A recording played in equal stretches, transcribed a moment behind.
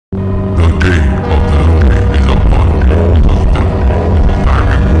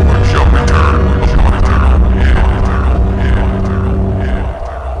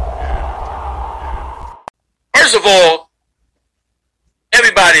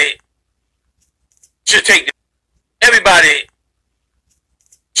should take the, everybody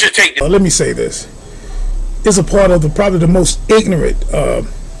should take the. Let me say this. It's a part of probably the most ignorant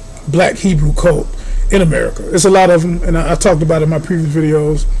black Hebrew cult in America. There's a lot of them, and I talked about it in my previous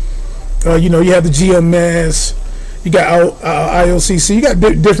videos. You know, you have the GMS, you got IOCC, you got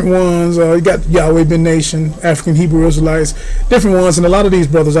different ones. You got Yahweh Ben Nation, African Hebrew Israelites, different ones, and a lot of these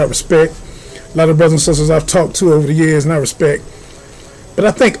brothers I respect. A lot of brothers and sisters I've talked to over the years and I respect. But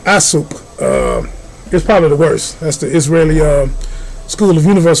I think ASUP is probably the worst. That's the Israeli School of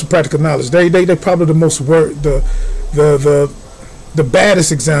Universal Practical Knowledge. They probably the most the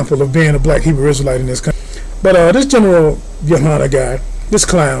baddest example of being a black Hebrew Israelite in this country. But this General Yohana guy, this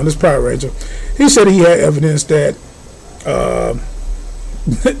clown, this Power Ranger, he said he had evidence that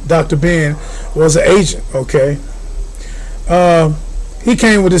Dr. Ben was an agent, okay? He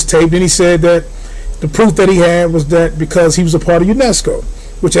came with his tape and he said that the proof that he had was that because he was a part of UNESCO,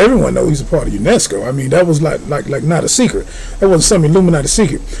 which everyone knows he's a part of UNESCO. I mean, that was like not a secret. That wasn't some Illuminati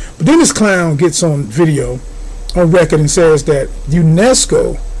secret. But then this clown gets on video, on record, and says that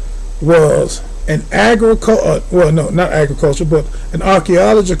UNESCO was an well, no, not agriculture, but an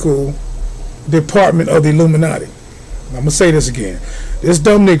archaeological department of the Illuminati. I'm going to say this again. This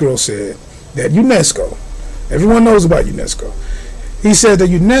dumb Negro said that UNESCO, everyone knows about UNESCO. He said that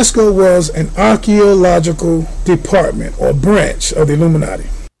UNESCO was an archaeological department or branch of the Illuminati.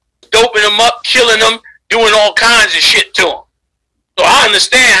 Doping them up, killing them, doing all kinds of shit to them. So I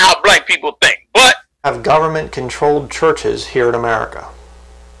understand how black people think, but have government-controlled churches here in America?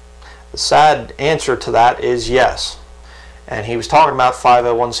 The sad answer to that is yes. And he was talking about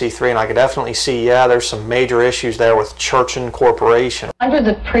 501c3, and I could definitely see, yeah, there's some major issues there with church and corporation. Hundreds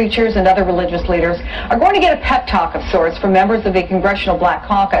of preachers and other religious leaders are going to get a pep talk of sorts from members of the Congressional Black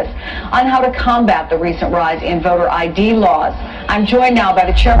Caucus on how to combat the recent rise in voter ID laws. I'm joined now by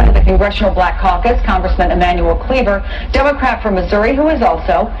the chairman of the Congressional Black Caucus, Congressman Emanuel Cleaver, Democrat from Missouri, who is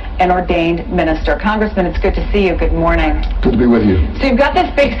also an ordained minister. Congressman, it's good to see you. Good morning. Good to be with you. So you've got this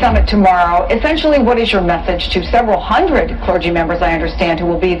big summit tomorrow. Essentially, what is your message to several hundred clergy members, I understand, who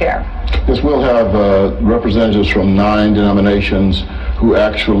will be there? Yes, we'll have representatives from 9 denominations who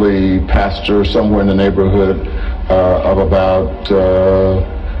actually pastor somewhere in the neighborhood of about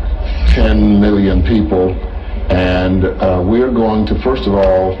 10 million people. And we're going to, first of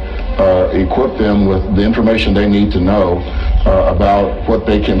all, equip them with the information they need to know about what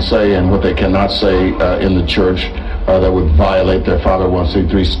they can say and what they cannot say in the church that would violate their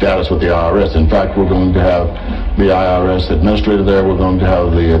 501c3 status with the IRS. In fact, we're going to have the IRS administrator there. We're going to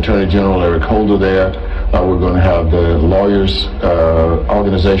have the Attorney General, Eric Holder, there. We're going to have the lawyers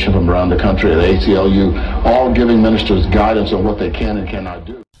organization from around the country at ACLU, all giving ministers guidance on what they can and cannot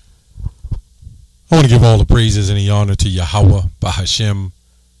do. I want to give all the praises and the honor to Yahweh Bahashem,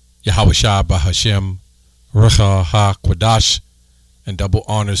 Yahweh Shah Bahashem, Recha HaQuadash, and double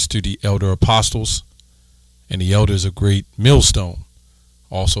honors to the elder apostles and the elders of Great Millstone.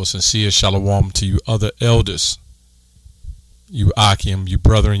 Also a sincere shalom to you other elders, you Akim, you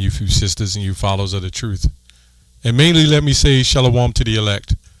brethren, you few sisters, and you followers of the truth. And mainly let me say shalom to the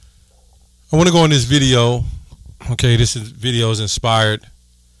elect. I want to go in this video. Okay, video is inspired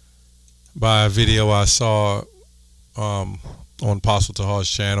by a video I saw on Apostle Tahar's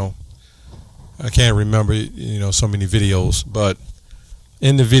channel. I can't remember, so many videos, but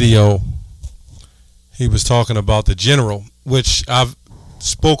in the video he was talking about the general, which I've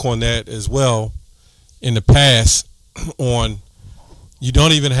spoke on that as well in the past. On you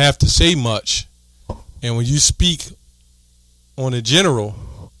don't even have to say much, and when you speak on a general,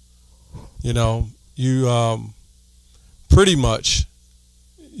 you pretty much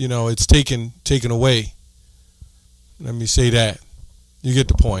it's taken away. Let me say that. You get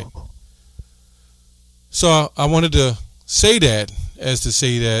the point. So I wanted to say that as to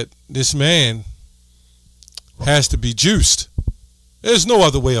say that this man has to be juiced. There's no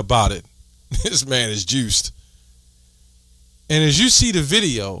other way about it. This man is juiced. And as you see the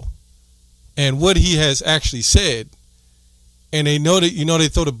video and what he has actually said, and they know that, they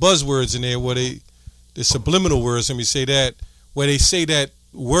throw the buzzwords in there where the subliminal words, let me say that, where they say that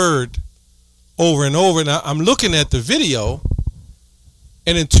word over and over. And I'm looking at the video,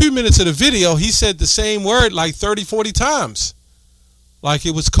 and in 2 minutes of the video, he said the same word like 30, 40 times, like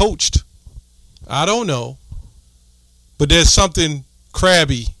it was coached. I don't know, but there's something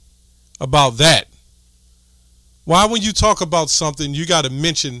crabby about that. Why, when you talk about something, you got to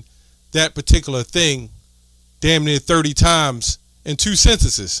mention that particular thing damn near 30 times in 2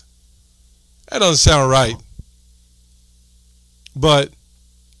 sentences? That doesn't sound right. But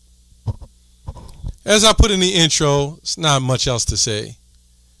as I put in the intro, it's not much else to say.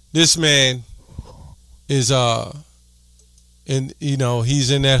 This man is and you know,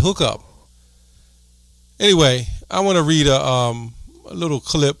 he's in that hookup. Anyway, I want to read a little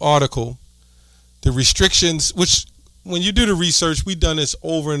clip article. The restrictions, which when you do the research, we've done this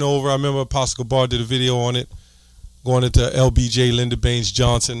over and over. I remember Apostle Gabar did a video on it, going into LBJ, Lyndon Baines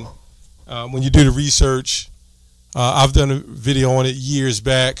Johnson. When you do the research, I've done a video on it years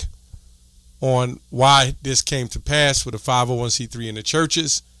back on why this came to pass for the 501c3 in the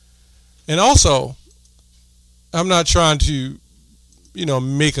churches. And also, I'm not trying to, you know,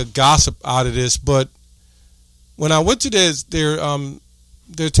 make a gossip out of this, but when I went to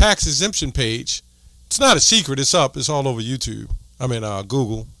their tax exemption page, it's not a secret, it's up, it's all over YouTube,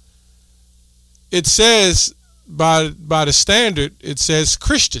 Google. It says, by the standard, it says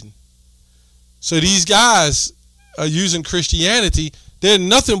Christian. So these guys are using Christianity. They're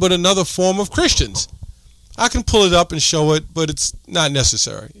nothing but another form of Christians. I can pull it up and show it, but it's not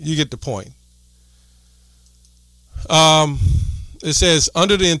necessary. You get the point. It says,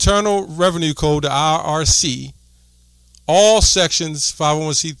 under the Internal Revenue Code, the IRC, all sections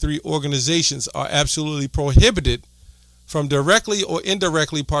 501c3 organizations are absolutely prohibited from directly or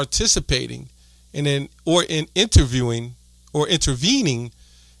indirectly participating in interviewing or intervening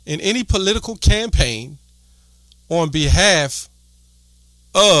in any political campaign on behalf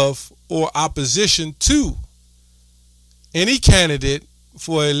of or opposition to any candidate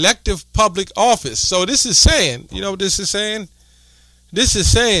for elective public office. So this is saying, you know what this is saying? This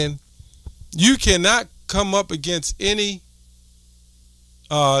is saying you cannot come up against any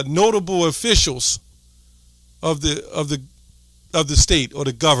notable officials of the state or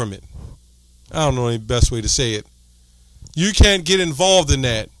the government. I don't know any best way to say it. You can't get involved in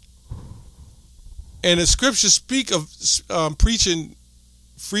that. And the scriptures speak of preaching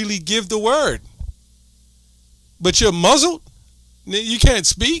freely give the word. But you're muzzled? You can't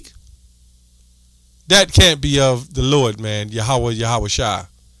speak? That can't be of the Lord, man. Yahweh Shai.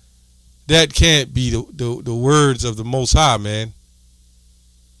 That can't be the words of the Most High, man.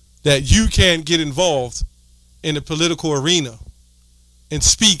 That you can't get involved in the political arena and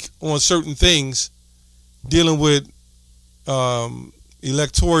speak on certain things dealing with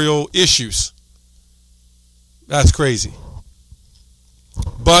electoral issues. That's crazy.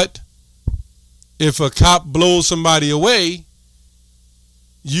 But if a cop blows somebody away,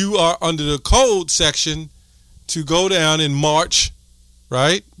 you are under the code section to go down and march,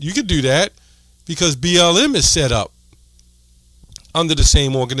 right? You can do that because BLM is set up under the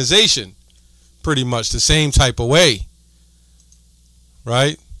same organization, pretty much the same type of way,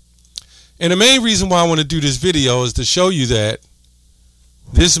 right? And the main reason why I want to do this video is to show you that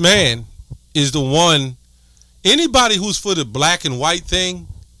this man is the one. Anybody who's for the black and white thing,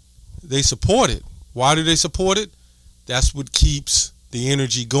 they support it. Why do they support it? That's what keeps the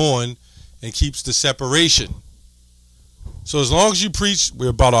energy going and keeps the separation. So as long as you preach, we're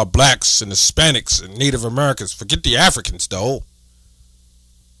about our blacks and Hispanics and Native Americans, forget the Africans though.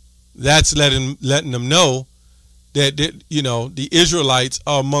 That's letting them know that, you know, the Israelites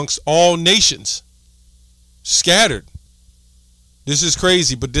are amongst all nations, scattered. This is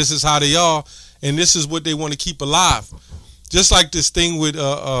crazy, but this is how they are, and this is what they want to keep alive. Just like this thing with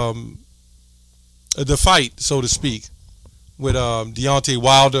the fight, so to speak, with Deontay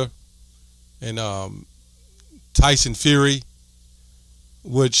Wilder and Tyson Fury,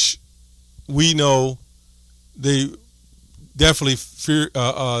 which we know they definitely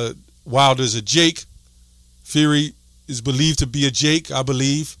Wilder's a Jake. Fury is believed to be a Jake, I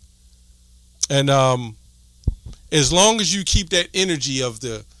believe. And as long as you keep that energy of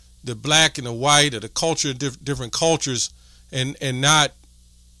the black and the white or the culture, different cultures, and not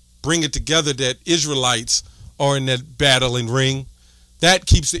bring it together that Israelites are in that battling ring, that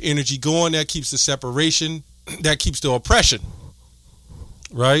keeps the energy going, that keeps the separation, that keeps the oppression,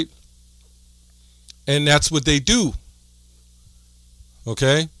 right? And that's what they do.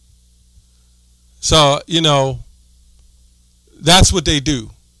 Okay? So, you know, that's what they do,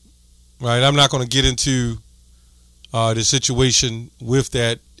 right? I'm not going to get into the situation with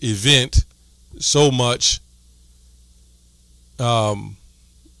that event so much,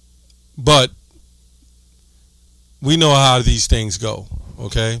 but we know how these things go,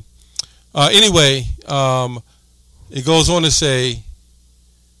 okay? Anyway, it goes on to say,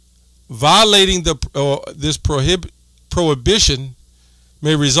 violating this prohibition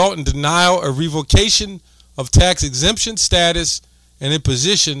may result in denial or revocation of tax exemption status and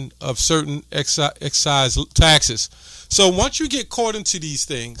imposition of certain excise taxes. So once you get caught into these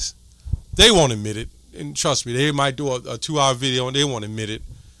things, they won't admit it. And trust me, they might do a 2-hour video and they won't admit it.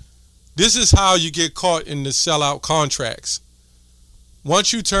 This is how you get caught in the sellout contracts.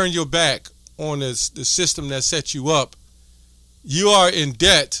 Once you turn your back on the system that set you up, you are in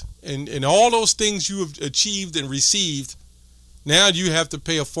debt, and all those things you have achieved and received, now you have to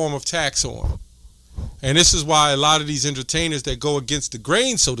pay a form of tax on. And this is why a lot of these entertainers that go against the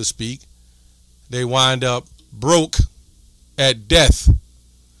grain, so to speak, they wind up broke at death.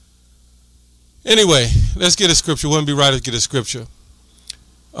 Anyway, let's get a scripture. Wouldn't be right to get a scripture.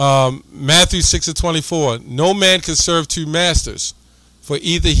 Matthew 6:24. No man can serve two masters, for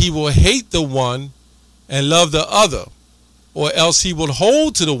either he will hate the one and love the other, or else he will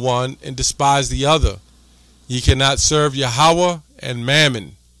hold to the one and despise the other. Ye cannot serve Yahweh and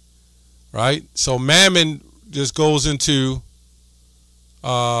Mammon. Right? So Mammon just goes into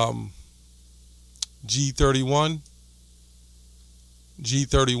G31.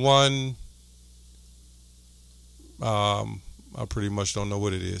 G31. I pretty much don't know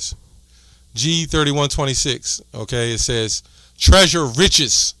what it is. G31:26. Okay, it says treasure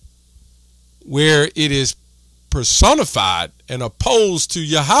riches where it is personified and opposed to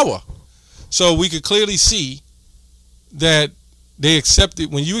Yahweh. So we could clearly see that they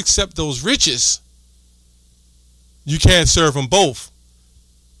accepted, when you accept those riches, you can't serve them both.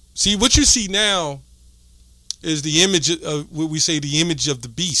 See, what you see now is the image of what we say, the image of the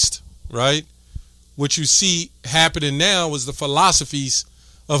beast, right? What you see happening now is the philosophies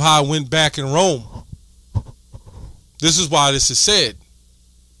of how it went back in Rome. This is why this is said.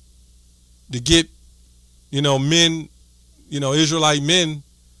 To get, men, Israelite men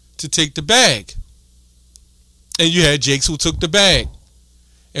to take the bag. And you had Jakes who took the bag.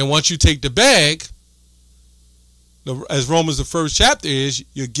 And once you take the bag, as Romans the first chapter is,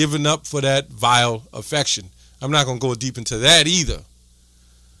 you're giving up for that vile affection. I'm not going to go deep into that either.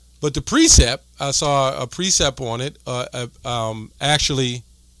 But the precept, I saw a precept on it. Actually,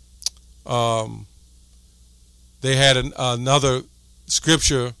 they had another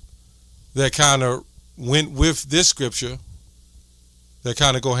scripture that kind of went with this scripture, that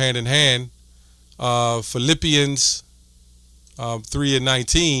kind of go hand in hand. Philippians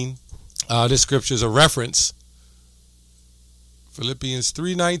 3:19. This scripture is a reference. Philippians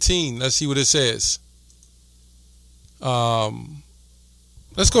 3:19. Let's see what it says.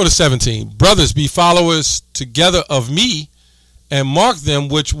 Let's go to 17. Brothers, be followers together of me, and mark them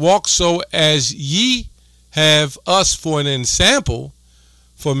which walk so as ye have us for an ensample.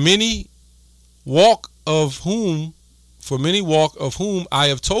 For many walk of whom I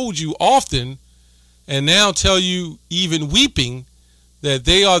have told you often, and now tell you even weeping, that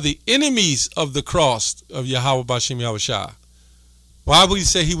they are the enemies of the cross of Yahweh B'Shem Yahushua. Why would he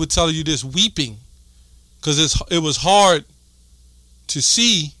say he would tell you this weeping? Because it was hard to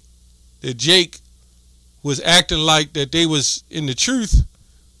see that Jake was acting like that they was in the truth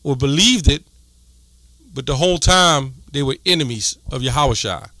or believed it, but the whole time they were enemies of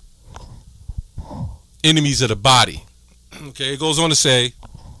Yahushua, enemies of the body. Okay, it goes on to say,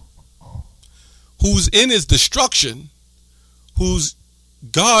 whose end is destruction, whose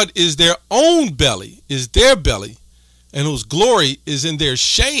God is their own belly, and whose glory is in their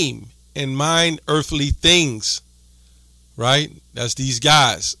shame and mind earthly things. Right? That's these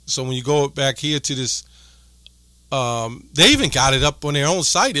guys. So when you go back here to this, they even got it up on their own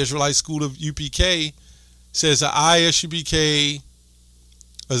site. Israelite School of UPK says ISUPK,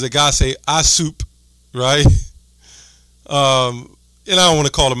 as the guy say, ISUP, right? And I don't want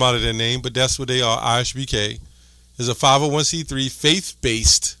to call them out of their name, but that's what they are. ISUPK is a 501c3,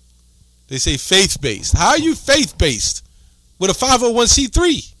 faith-based. They say faith-based. How are you faith-based with a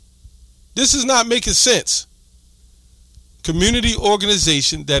 501c3? This is not making sense. Community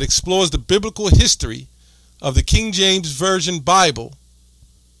organization that explores the biblical history of the King James Version Bible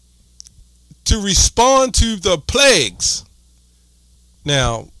to respond to the plagues.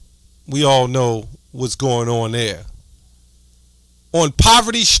 Now, we all know what's going on there. On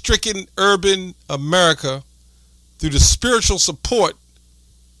poverty-stricken urban America, through the spiritual support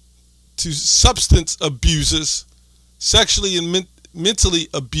to substance abusers, sexually and mentally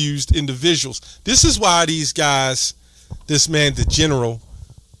abused individuals. This is why these guys, this man, the general,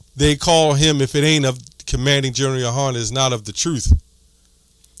 they call him, if it ain't of commanding General Yohanan, is not of the truth.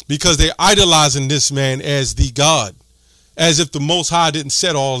 Because they're idolizing this man as the God, as if the Most High didn't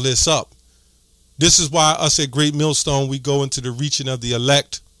set all this up. This is why us at Great Millstone, we go into the reaching of the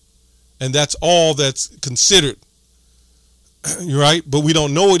elect, and that's all that's considered. Right? But we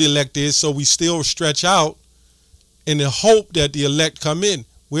don't know what the elect is, so we still stretch out in the hope that the elect come in.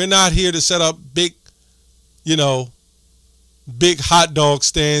 We're not here to set up big, big hot dog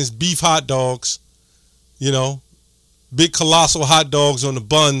stands, beef hot dogs, big colossal hot dogs on the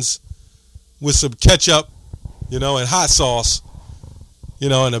buns with some ketchup, and hot sauce. you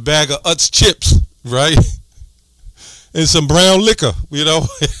know, and a bag of Utz chips, right? And some brown liquor, you know,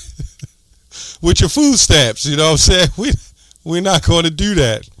 with your food stamps, you know what I'm saying? We're not going to do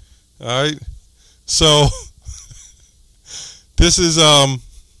that, all right? So this is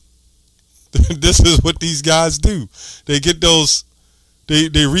this is what these guys do. They get those,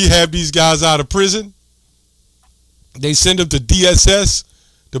 they rehab these guys out of prison. They send them to DSS,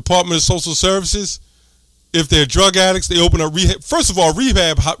 Department of Social Services. If they're drug addicts, they open up rehab. First of all,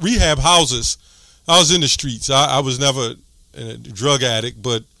 rehab houses. I was in the streets. I was never a drug addict,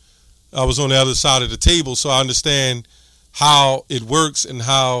 but I was on the other side of the table, so I understand how it works and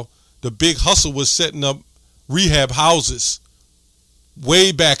how the big hustle was setting up rehab houses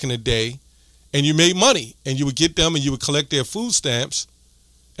way back in the day, and you made money, and you would get them and you would collect their food stamps,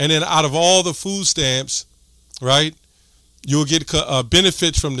 and then out of all the food stamps, right, you'll get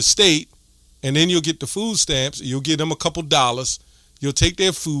benefits from the state, and then you'll get the food stamps. You'll give them a couple dollars. You'll take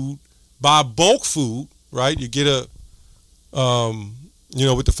their food, buy bulk food, right? You get a, you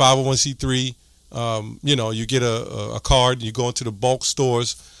know, with the 501c3, you know, you get a card, you go into the bulk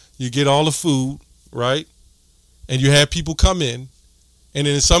stores, you get all the food, right? And you have people come in, and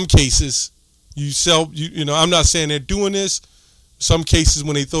then in some cases, you sell, you know, I'm not saying they're doing this. Some cases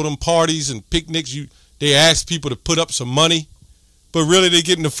when they throw them parties and picnics, they ask people to put up some money, but really they're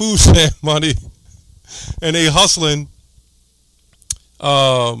getting the food stamp money, and they hustling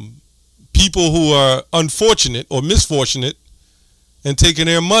people who are unfortunate or misfortunate and taking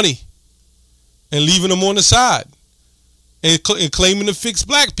their money and leaving them on the side and claiming to fix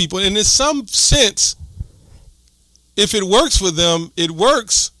black people. And in some sense, if it works for them, it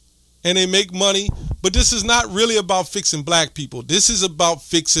works and they make money. But this is not really about fixing black people. This is about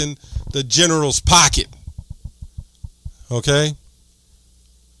fixing the general's pocket. Okay?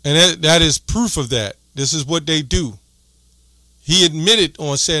 And that is proof of that. This is what they do. He admitted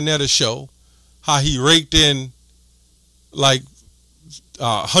on Sanetta show how he raked in like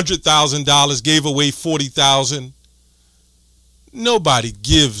 $100,000, gave away $40,000. Nobody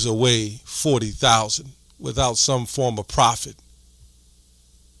gives away $40,000 without some form of profit.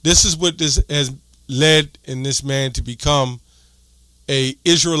 This is what this has led in this man to become a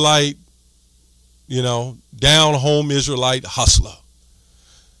Israelite, you know, down home Israelite hustler.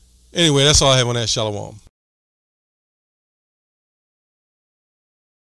 Anyway, that's all I have on that. Shalom.